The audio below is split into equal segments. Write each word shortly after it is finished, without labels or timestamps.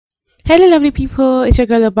Hello, lovely people. It's your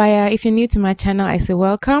girl Obaa. If you're new to my channel, I say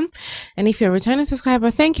welcome. And if you're a returning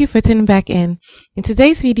subscriber, thank you for tuning back in. In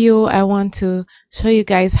today's video, I want to show you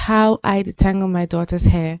guys how I detangle my daughter's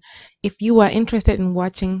hair. If you are interested in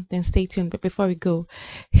watching, then stay tuned. But before we go,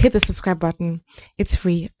 hit the subscribe button. It's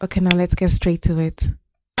free. Okay, now let's get straight to it.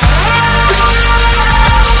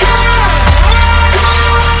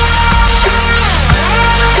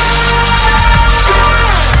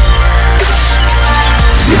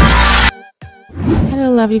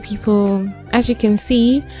 Hello, lovely people. As you can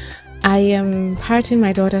see, I am parting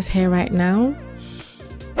my daughter's hair right now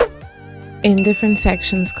in different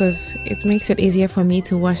sections because it makes it easier for me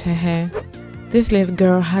to wash her hair. This little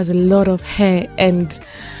girl has a lot of hair and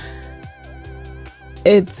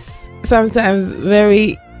it's sometimes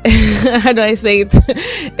very how do I say it?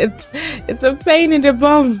 It's a pain in the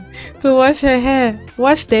bum to wash her hair.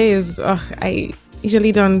 Wash days, I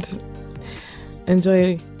usually don't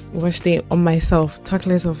enjoy wash day on myself, talk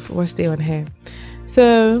less of wash day on hair.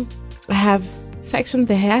 So I have sectioned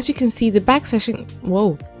the hair. As you can see, the back section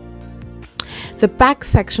the back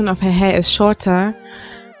section of her hair is shorter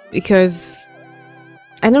because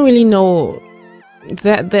I don't really know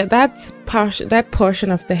that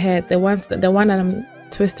portion of the hair, the one that I'm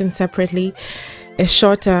twisting separately, is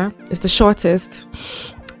shorter. It's the shortest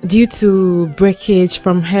due to breakage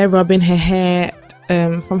from hair rubbing her hair.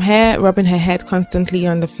 From hair rubbing her head constantly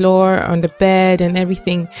on the floor, on the bed and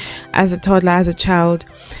everything as a toddler, as a child,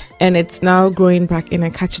 and it's now growing back in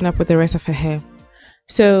and catching up with the rest of her hair.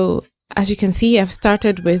 So as you can see, I've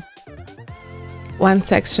started with one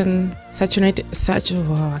section saturating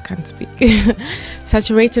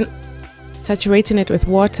it with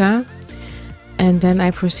water, and then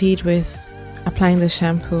I proceed with applying the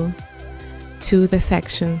shampoo to the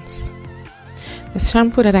sections. The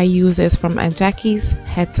shampoo that I use is from Jackie's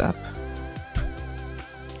Heads Up,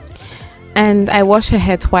 and I wash her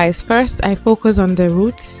hair twice. First, I focus on the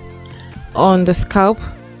roots, on the scalp,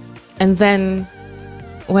 and then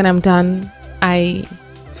when I'm done, I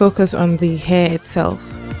focus on the hair itself.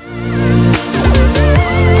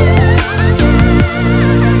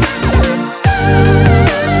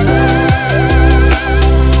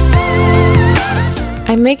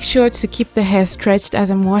 I make sure to keep the hair stretched as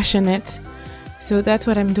I'm washing it. So that's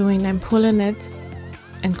what I'm doing. I'm pulling it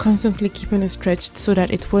and constantly keeping it stretched so that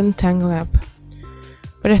it won't tangle up.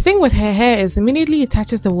 But the thing with her hair is immediately it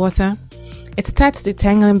touches the water, it starts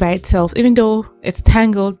detangling by itself, even though it's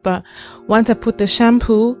tangled. But once I put the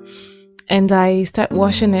shampoo and I start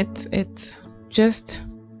washing it,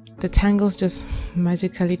 the tangles just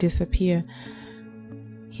magically disappear.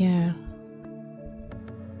 Yeah.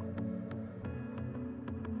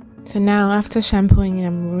 So now after shampooing,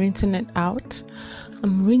 I'm rinsing it out.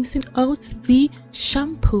 I'm rinsing out the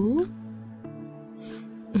shampoo.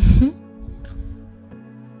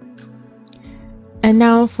 And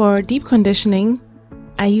now for deep conditioning,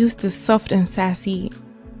 I use the Soft and Sassy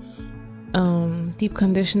deep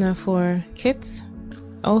conditioner for kids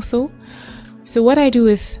also. So what I do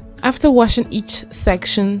is, after washing each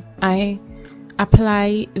section, I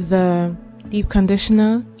apply the deep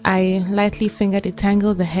conditioner. I lightly finger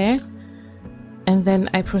detangle the hair, and then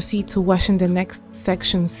I proceed to washing the next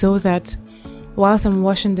section so that whilst I'm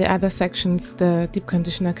washing the other sections, the deep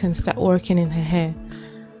conditioner can start working in her hair.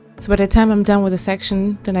 So by the time I'm done with the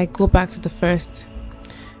section, then I go back to the first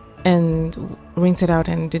and rinse it out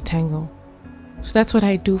and detangle. So that's what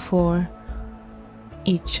I do for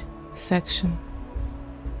each section.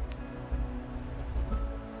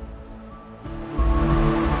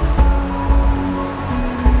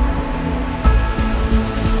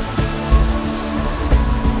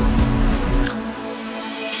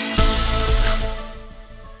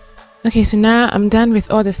 Okay, so now I'm done with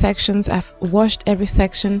all the sections. I've washed every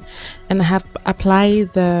section and I have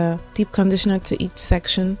applied the deep conditioner to each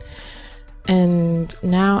section. And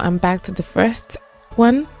now I'm back to the first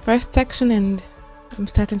section, and I'm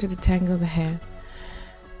starting to detangle the hair.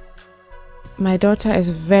 My daughter is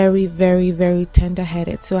very, very, very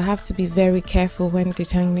tender-headed, so I have to be very careful when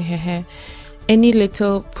detangling her hair. Any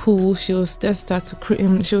little pull, she'll just start to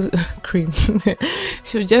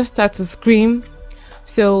she'll just start to scream.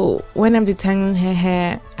 So when I'm detangling her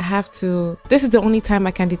hair, I have to. This is the only time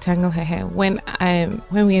I can detangle her hair, when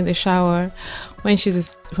we're in the shower, why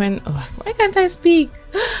can't I speak?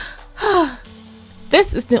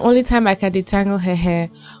 This is the only time I can detangle her hair,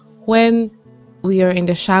 when we are in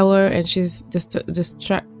the shower and she's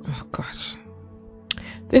distracted. Oh gosh.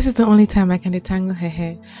 This is the only time I can detangle her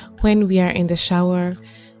hair, when we are in the shower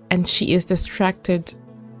and she is distracted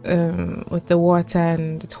with the water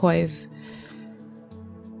and the toys.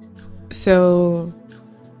 So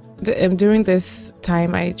during this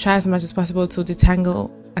time, I try as much as possible to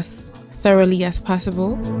detangle as thoroughly as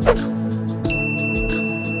possible.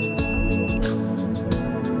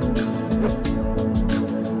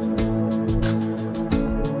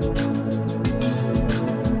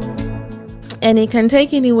 And it can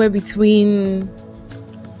take anywhere between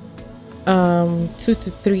 2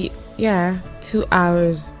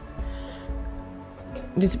 hours,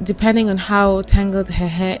 depending on how tangled her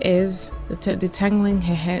hair is. Detangling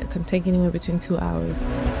her hair can take anywhere between 2 hours.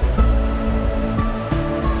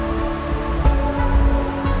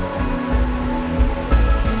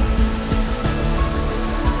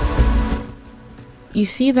 You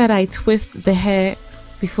see that I twist the hair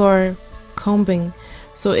before combing,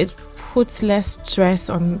 so it puts less stress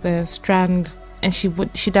on the strand, and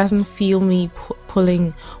she doesn't feel me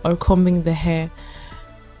pulling or combing the hair.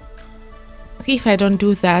 If I don't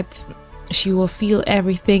do that, she will feel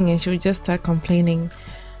everything and she will just start complaining.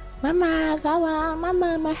 Mama, Zawa,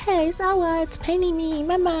 Mama, my hair is Zawa, it's paining me,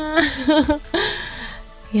 Mama.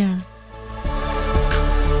 Yeah.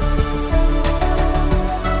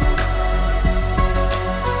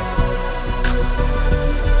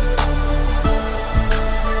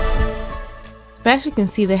 But as you can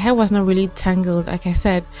see, the hair was not really tangled. Like I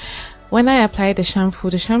said, when I applied the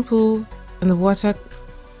shampoo and the water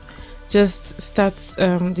just starts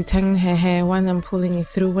detangling her hair when I'm pulling it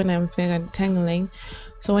through, when I'm finger detangling.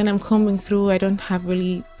 So when I'm combing through, I don't have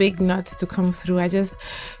really big knots to comb through.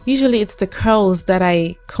 Usually it's the curls that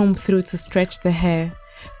I comb through to stretch the hair.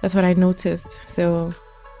 That's what I noticed. So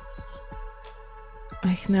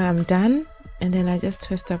like now I'm done, and then I just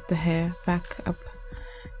twist up the hair back up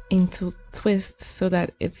into twists so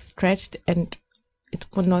that it's stretched and it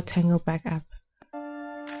will not tangle back up.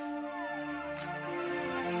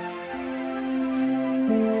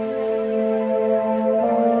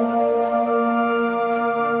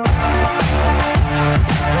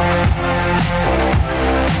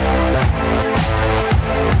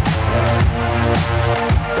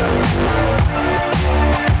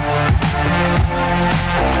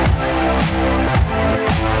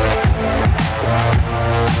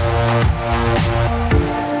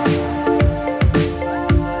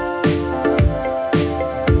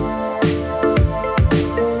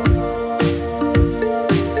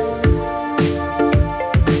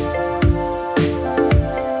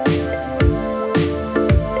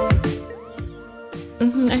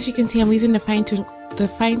 As you can see, I'm using the fine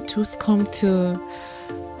tooth comb to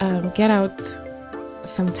get out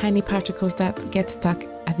some tiny particles that get stuck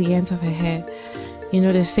at the ends of her hair. You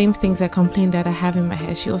know, the same things I complained that I have in my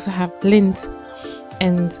hair. She also have lint,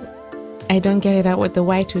 and I don't get it out with the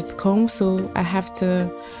wide tooth comb, so I have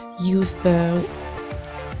to use the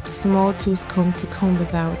small tooth comb to comb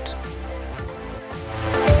it out.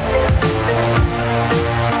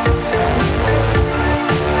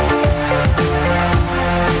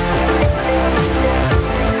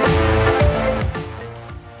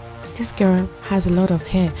 This girl has a lot of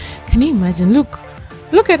hair. Can you imagine? Look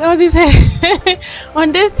at all this hair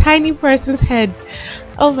on this tiny person's head.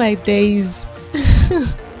 Oh my days.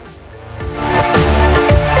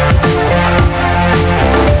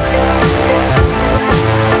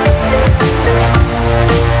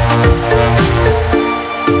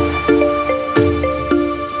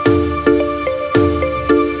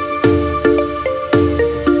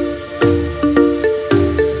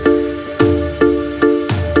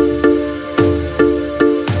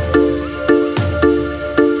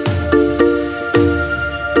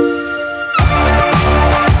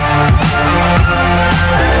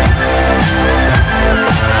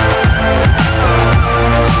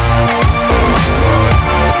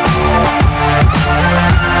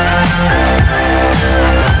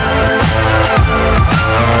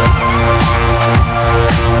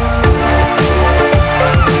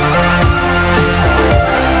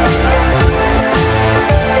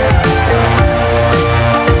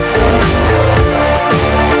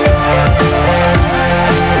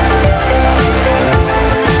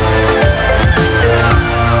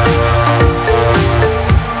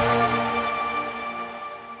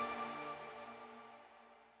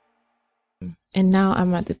 And now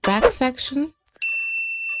I'm at the back section,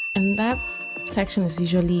 and that section is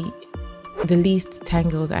usually the least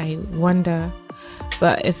tangled, I wonder,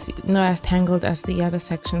 but it's not as tangled as the other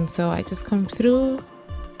section. So I just come through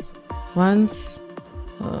once,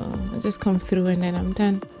 I just come through and then I'm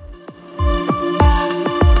done.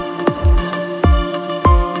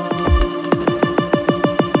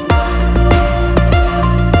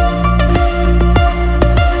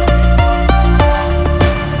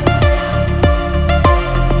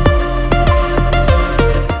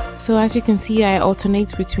 So as as you can see, I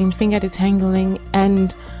alternate between finger detangling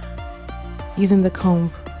and using the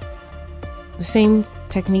comb. The same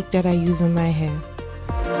technique that I use on my hair.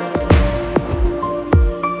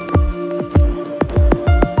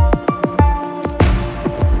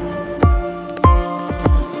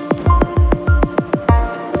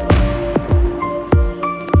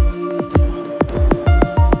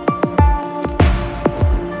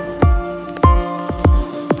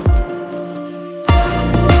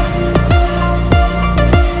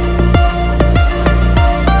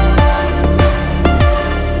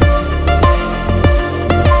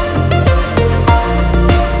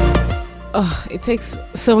 Oh, it takes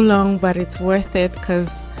so long, but it's worth it because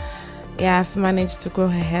yeah, I've managed to grow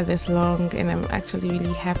her hair this long and I'm actually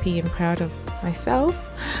really happy and proud of myself.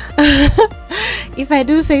 If I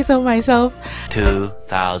do say so myself.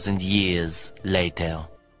 2,000 years later.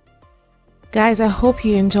 Guys, I hope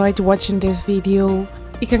you enjoyed watching this video.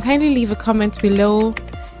 You can kindly leave a comment below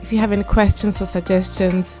if you have any questions or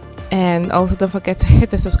suggestions. And also don't forget to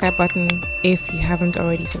hit the subscribe button if you haven't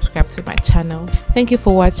already subscribed to my channel. Thank you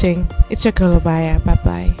for watching. It's your girl Obaa Yaa. Bye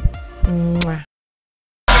bye. Mwah.